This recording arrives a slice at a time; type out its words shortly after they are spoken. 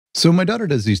So my daughter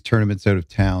does these tournaments out of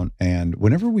town, and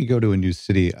whenever we go to a new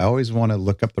city, I always want to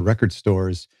look up the record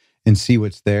stores and see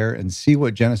what's there and see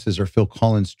what Genesis or Phil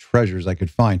Collins treasures I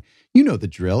could find. You know the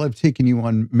drill. I've taken you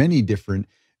on many different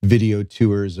video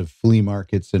tours of flea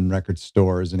markets and record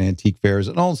stores and antique fairs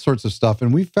and all sorts of stuff,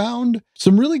 and we found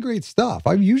some really great stuff.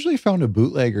 I've usually found a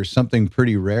bootleg or something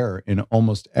pretty rare in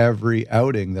almost every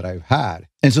outing that I've had.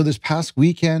 And so this past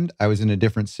weekend, I was in a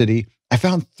different city. I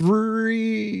found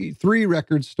three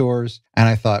record stores, and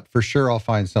I thought for sure I'll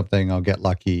find something. I'll get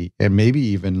lucky, and maybe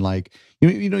even like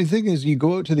the thing is, you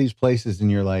go out to these places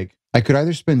and you're like, I could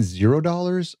either spend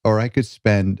 $0 or I could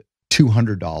spend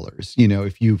 $200.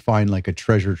 If you find like a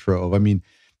treasure trove. I mean,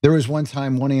 there was one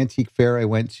antique fair I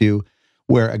went to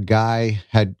where a guy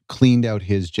had cleaned out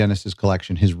his Genesis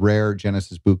collection, his rare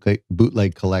Genesis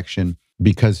bootleg collection,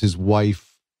 because his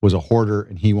wife was a hoarder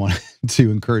and he wanted to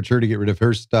encourage her to get rid of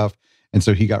her stuff. And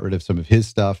so he got rid of some of his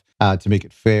stuff to make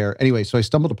it fair. Anyway, so I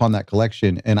stumbled upon that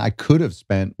collection, and I could have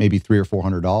spent maybe $300 or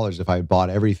 $400 if I had bought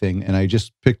everything. And I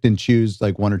just picked and choose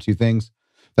like one or two things.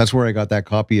 That's where I got that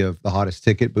copy of The Hottest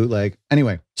Ticket bootleg.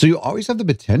 Anyway, so you always have the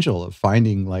potential of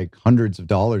finding like hundreds of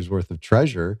dollars worth of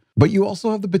treasure, but you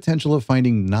also have the potential of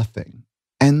finding nothing.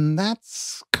 And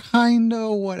that's kind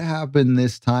of what happened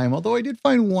this time. Although I did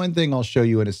find one thing I'll show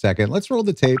you in a second. Let's roll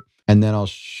the tape and then I'll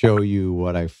show you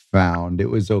what I found. It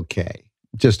was okay.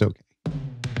 Just okay.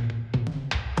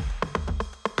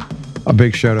 A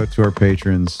big shout out to our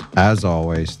patrons. As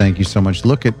always, thank you so much.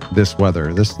 Look at this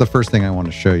weather. This is the first thing I want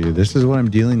to show you. This is what I'm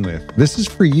dealing with. This is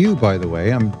for you, by the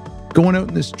way. I'm going out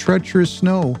in this treacherous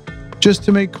snow just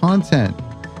to make content.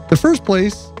 The first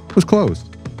place was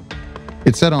closed.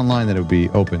 It said online that it would be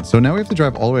open. So now we have to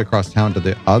drive all the way across town to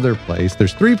the other place.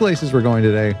 There's 3 places we're going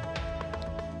today.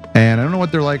 And I don't know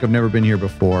what they're like. I've never been here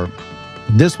before.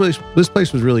 This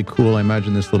place was really cool. I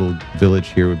imagine this little village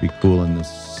here would be cool in the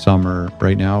summer.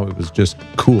 Right now, it was just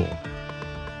cool.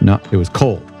 It was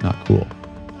cold, not cool.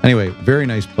 Anyway, very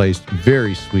nice place.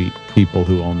 Very sweet people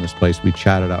who own this place. We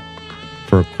chatted up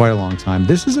for quite a long time.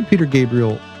 This is a Peter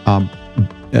Gabriel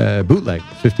bootleg,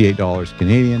 $58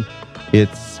 Canadian.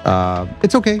 It's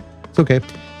okay. It's okay.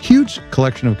 Huge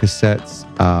collection of cassettes.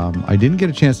 I didn't get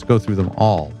a chance to go through them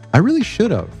all. I really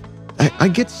should have. I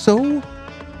get so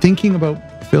thinking about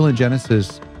Phil and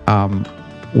Genesis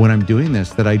when I'm doing this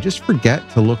that I just forget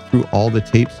to look through all the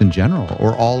tapes in general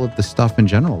or all of the stuff in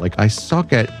general. Like I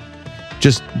suck at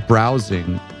just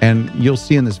browsing, and you'll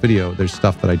see in this video, there's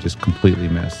stuff that I just completely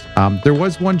missed. There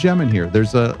was one gem in here.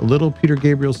 There's a little Peter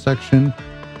Gabriel section.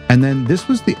 And then this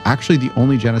was actually the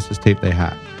only Genesis tape they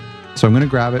had. So I'm going to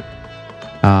grab it.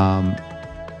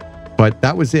 But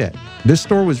that was it. This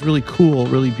store was really cool,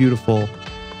 really beautiful,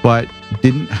 but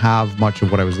didn't have much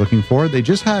of what I was looking for. They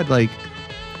just had like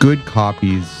good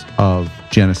copies of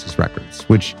Genesis records,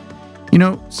 which,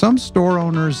 some store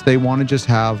owners, they want to just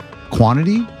have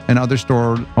quantity, and other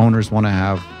store owners want to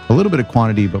have a little bit of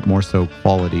quantity, but more so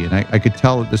quality. And I could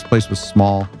tell that this place was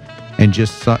small and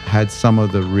just had some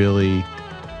of the really,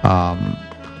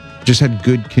 just had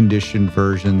good condition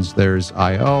versions. There's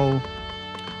I.O.,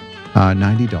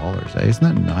 $90. Isn't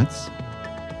that nuts?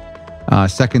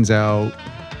 Seconds Out.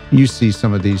 You see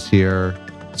some of these here.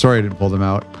 Sorry, I didn't pull them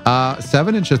out.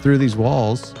 7-inch Through These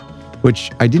Walls,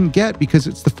 which I didn't get because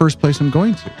it's the first place I'm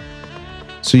going to.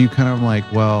 So you kind of like,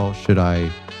 well, should I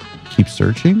keep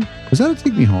searching? Was that a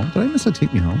Take Me Home? Did I miss a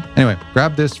Take Me Home? Anyway,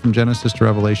 grab this from Genesis to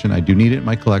Revelation. I do need it in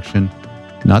my collection.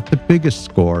 Not the biggest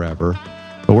score ever,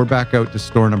 but we're back out to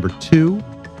store number 2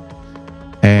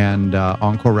 and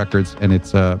Encore Records. And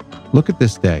it's look at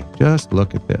this day. Just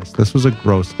look at this. This was a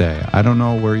gross day. I don't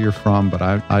know where you're from, but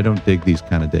I don't dig these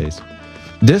kind of days.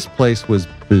 This place was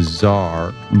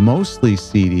bizarre, mostly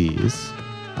CDs.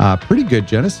 Pretty good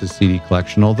Genesis CD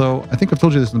collection, although I think I've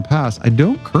told you this in the past, I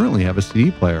don't currently have a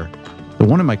CD player. The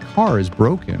one in my car is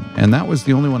broken, and that was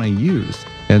the only one I used.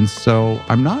 And so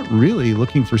I'm not really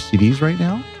looking for CDs right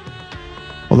now,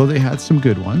 although they had some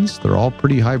good ones. They're all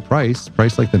pretty high priced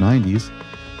like the 90s.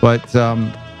 But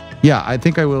yeah, I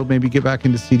think I will maybe get back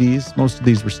into CDs. Most of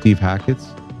these were Steve Hackett's.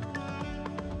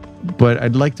 But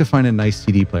I'd like to find a nice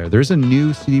CD player. There's a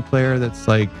new CD player that's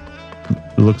like,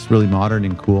 looks really modern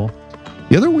and cool.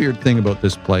 The other weird thing about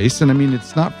this place, and I mean,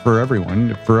 it's not for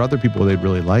everyone. For other people, they'd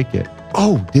really like it.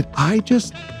 Oh, I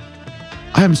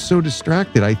am so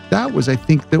distracted. I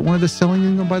think that one of the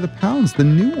selling them by the pounds, the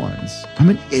new ones. I'm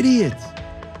an idiot.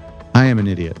 I am an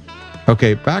idiot.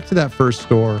 Okay, back to that first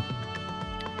store.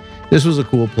 This was a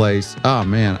cool place. Oh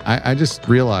man, I just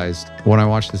realized when I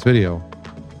watched this video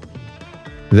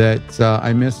that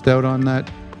I missed out on that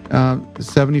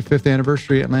 75th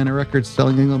anniversary Atlantic Records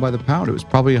Selling England by the Pound. It was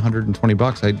probably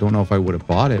 $120. I don't know if I would have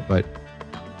bought it, but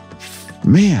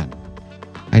man,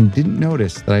 I didn't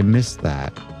notice that I missed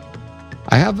that.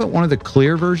 I have one of the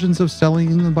clear versions of Selling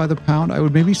England by the Pound. I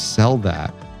would maybe sell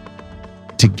that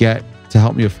to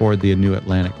help me afford the new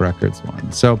Atlantic Records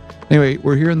one. So anyway,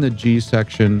 we're here in the G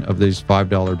section of these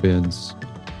 $5 bins.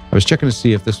 I was checking to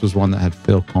see if this was one that had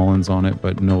Phil Collins on it,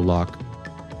 but no luck.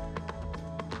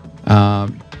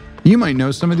 You might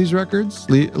know some of these records.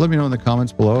 Let me know in the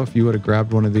comments below if you would have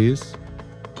grabbed one of these.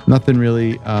 Nothing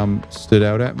really stood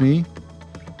out at me.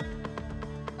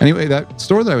 Anyway, that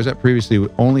store that I was at previously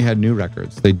only had new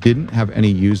records. They didn't have any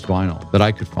used vinyl that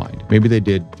I could find. Maybe they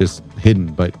did, just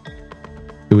hidden, but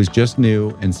it was just new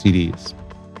and CDs.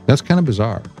 That's kind of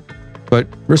bizarre, but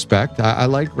respect. I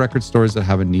like record stores that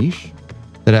have a niche,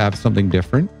 that have something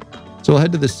different. So we'll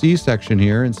head to the C section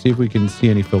here and see if we can see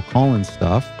any Phil Collins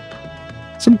stuff.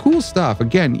 Some cool stuff.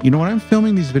 Again, you know, when I'm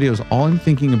filming these videos, all I'm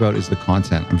thinking about is the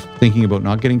content. I'm thinking about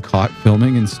not getting caught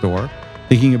filming in store,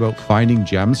 thinking about finding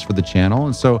gems for the channel.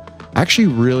 And so actually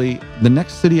really, the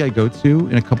next city I go to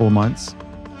in a couple of months,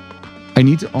 I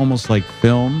need to almost like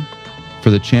film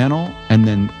for the channel and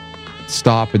then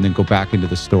stop and then go back into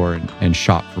the store and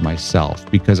shop for myself,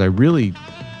 because I really,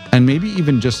 and maybe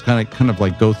even just kind of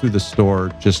like go through the store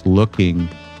just looking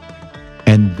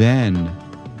and then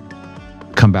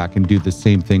come back and do the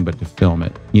same thing but to film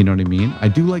it. You know what I mean? I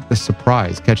do like the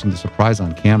surprise, catching the surprise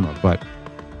on camera, but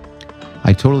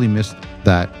I totally missed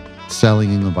that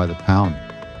Selling England by the Pound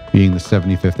being the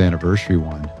 75th anniversary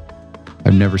one.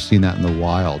 I've never seen that in the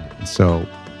wild. So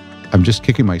I'm just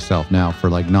kicking myself now for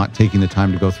like not taking the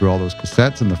time to go through all those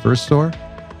cassettes in the first store.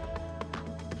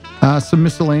 Some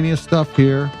miscellaneous stuff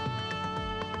here.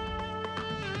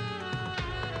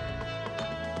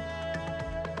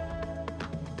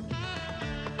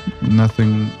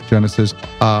 Nothing Genesis.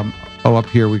 Up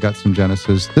here we got some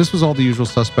Genesis. This was all the usual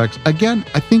suspects. Again,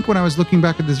 I think when I was looking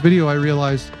back at this video, I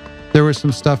realized there was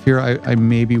some stuff here I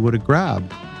maybe would have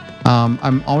grabbed.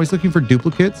 I'm always looking for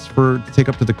duplicates to take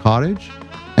up to the cottage.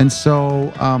 And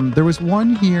so there was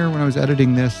one here when I was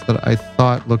editing this that I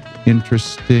thought looked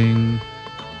interesting.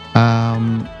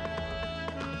 I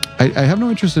have no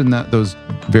interest in those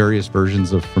various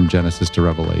versions of From Genesis to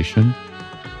Revelation.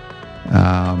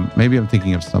 Maybe I'm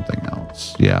thinking of something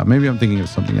else. Yeah, maybe I'm thinking of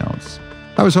something else.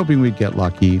 I was hoping we'd get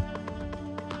lucky.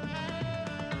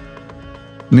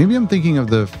 Maybe I'm thinking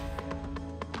of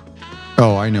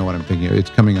oh, I know what I'm thinking of. It's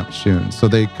coming up soon. So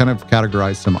they kind of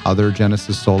categorized some other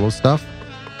Genesis solo stuff.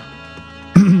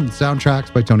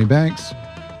 Soundtracks by Tony Banks.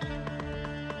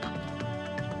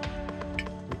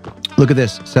 Look at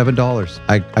this, $7.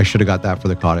 I should have got that for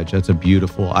the cottage. That's a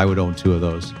beautiful, I would own 2 of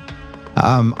those.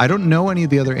 I don't know any of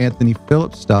the other Anthony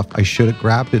Phillips stuff. I should have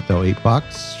grabbed it though,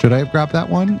 $8. Should I have grabbed that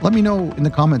one? Let me know in the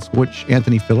comments which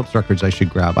Anthony Phillips records I should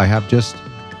grab. I have just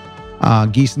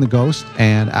Geese and the Ghost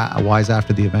and Wise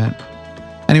After the Event.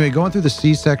 Anyway, going through the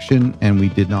C section, and we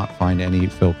did not find any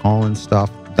Phil Collins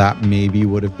stuff. That maybe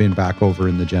would have been back over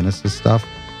in the Genesis stuff,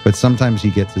 but sometimes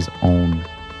he gets his own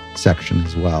section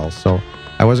as well. So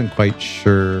I wasn't quite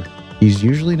sure. He's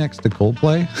usually next to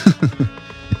Coldplay.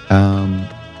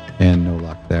 And no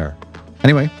luck there.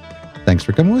 Anyway, thanks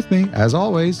for coming with me, as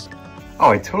always. Oh,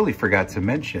 I totally forgot to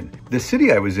mention, the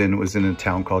city I was in a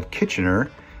town called Kitchener,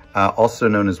 also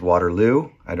known as Waterloo.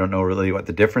 I don't know really what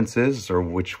the difference is or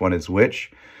which one is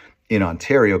which, in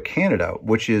Ontario, Canada,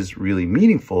 which is really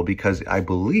meaningful because I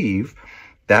believe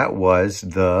that was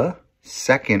the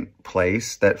second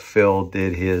place that Phil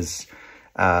did his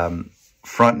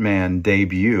frontman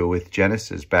debut with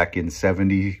Genesis back in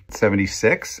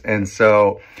 76. And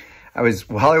so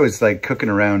while I was like cooking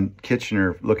around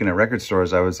Kitchener, looking at record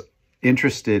stores, I was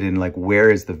interested in like, where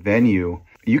is the venue?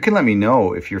 You can let me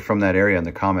know if you're from that area in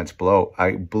the comments below.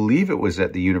 I believe it was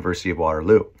at the University of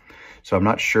Waterloo. So I'm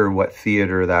not sure what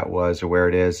theater that was or where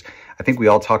it is. I think we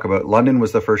all talk about London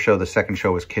was the first show. The second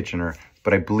show was Kitchener,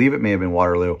 but I believe it may have been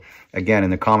Waterloo. Again,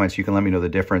 in the comments, you can let me know the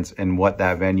difference and what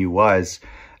that venue was.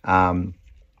 And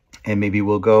maybe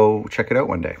we'll go check it out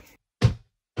one day.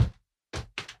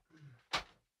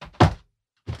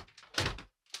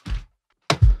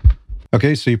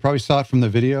 Okay, so you probably saw it from the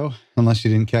video, unless you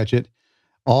didn't catch it.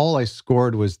 All I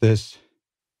scored was this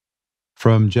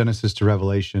From Genesis to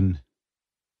Revelation.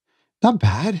 Not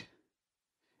bad.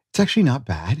 It's actually not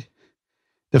bad.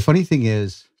 The funny thing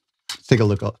is, let's take a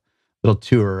look, a little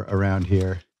tour around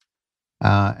here.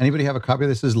 Anybody have a copy of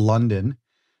this? This is London.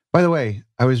 By the way,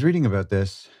 I was reading about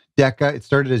this. Decca, it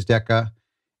started as Decca.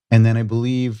 And then I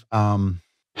believe, oh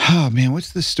man,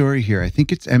 what's the story here? I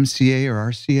think it's MCA or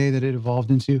RCA that it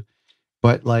evolved into.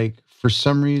 But like for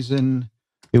some reason,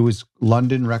 it was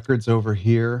London Records over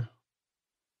here.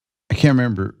 I can't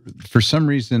remember. For some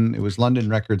reason, it was London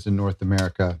Records in North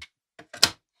America.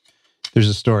 There's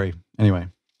a story. Anyway.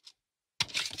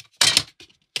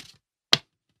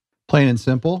 Plain and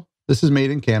simple. This is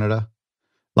made in Canada.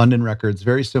 London Records.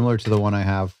 Very similar to the one I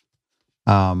have.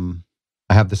 I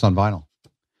have this on vinyl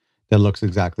that looks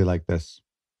exactly like this.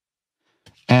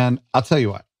 And I'll tell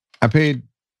you what. I paid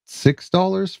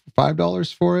 $6,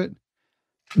 $5 for it.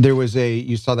 There was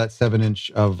you saw that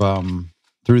 7-inch of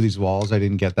Through These Walls. I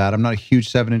didn't get that. I'm not a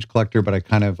huge 7-inch collector, but I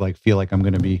kind of like feel like I'm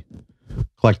going to be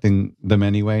collecting them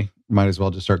anyway. Might as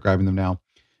well just start grabbing them now.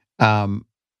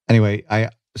 Anyway, I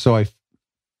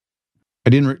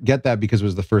didn't get that because it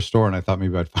was the first store and I thought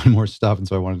maybe I'd find more stuff. And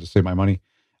so I wanted to save my money.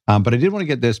 But I did want to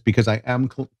get this because I am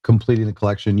completing the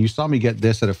collection. You saw me get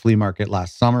this at a flea market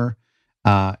last summer.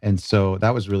 And so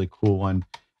that was a really cool one.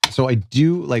 So I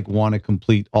do like want to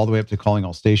complete all the way up to Calling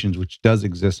All Stations, which does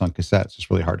exist on cassette. It's just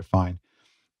really hard to find.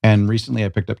 And recently I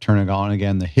picked up Turn It On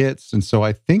Again, the hits. And so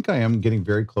I think I am getting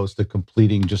very close to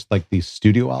completing just like these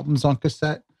studio albums on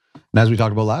cassette. And as we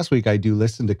talked about last week, I do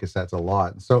listen to cassettes a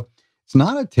lot. So it's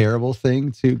not a terrible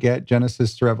thing to get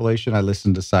Genesis to Revelation. I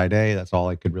listened to Side A. That's all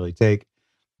I could really take.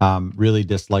 Really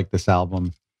dislike this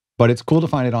album. But it's cool to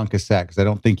find it on cassette because I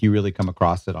don't think you really come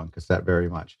across it on cassette very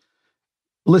much.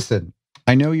 Listen,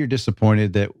 I know you're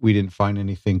disappointed that we didn't find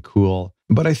anything cool,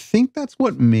 but I think that's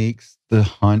what makes the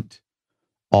hunt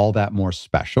all that more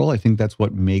special. I think that's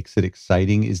what makes it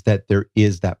exciting is that there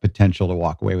is that potential to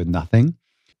walk away with nothing.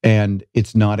 And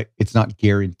it's not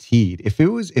guaranteed.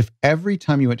 If every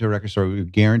time you went to a record store, we were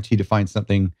guaranteed to find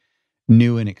something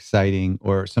new and exciting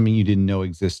or something you didn't know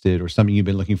existed or something you've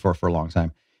been looking for a long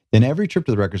time, then every trip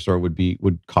to the record store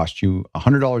would cost you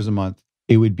 $100 a month.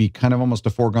 It would be kind of almost a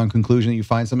foregone conclusion that you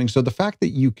find something. So the fact that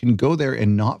you can go there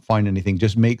and not find anything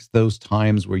just makes those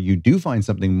times where you do find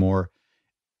something more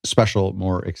special,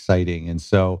 more exciting. And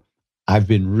so I've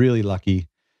been really lucky,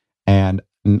 and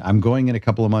I'm going in a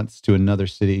couple of months to another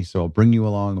city. So I'll bring you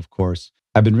along, of course.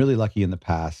 I've been really lucky in the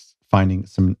past finding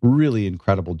some really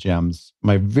incredible gems.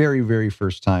 My very, very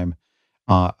first time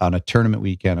on a tournament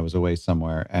weekend, I was away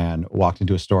somewhere and walked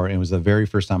into a store, and it was the very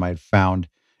first time I had found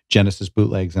Genesis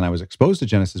bootlegs, and I was exposed to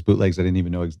Genesis bootlegs. I didn't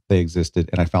even know they existed,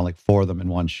 and I found like 4 of them in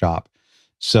one shop.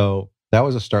 So that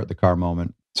was a start the car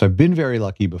moment. So I've been very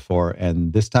lucky before,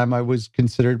 and this time I was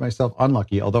considered myself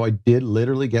unlucky, although I did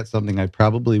literally get something I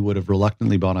probably would have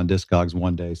reluctantly bought on Discogs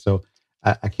one day. So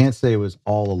I can't say it was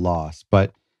all a loss,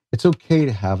 but it's okay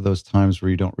to have those times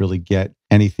where you don't really get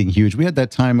anything huge. We had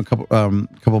that time a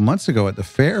couple months ago at the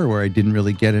fair where I didn't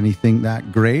really get anything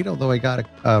that great, although I got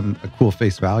a cool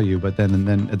face value. But then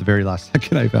at the very last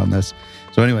second, I found this.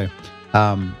 So anyway,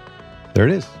 there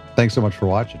it is. Thanks so much for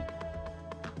watching.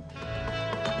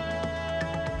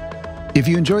 If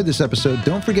you enjoyed this episode,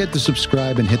 don't forget to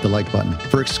subscribe and hit the like button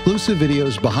for exclusive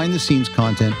videos, behind-the-scenes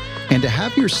content, and to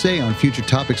have your say on future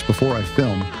topics before I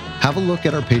film. Have a look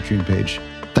at our Patreon page.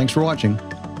 Thanks for watching.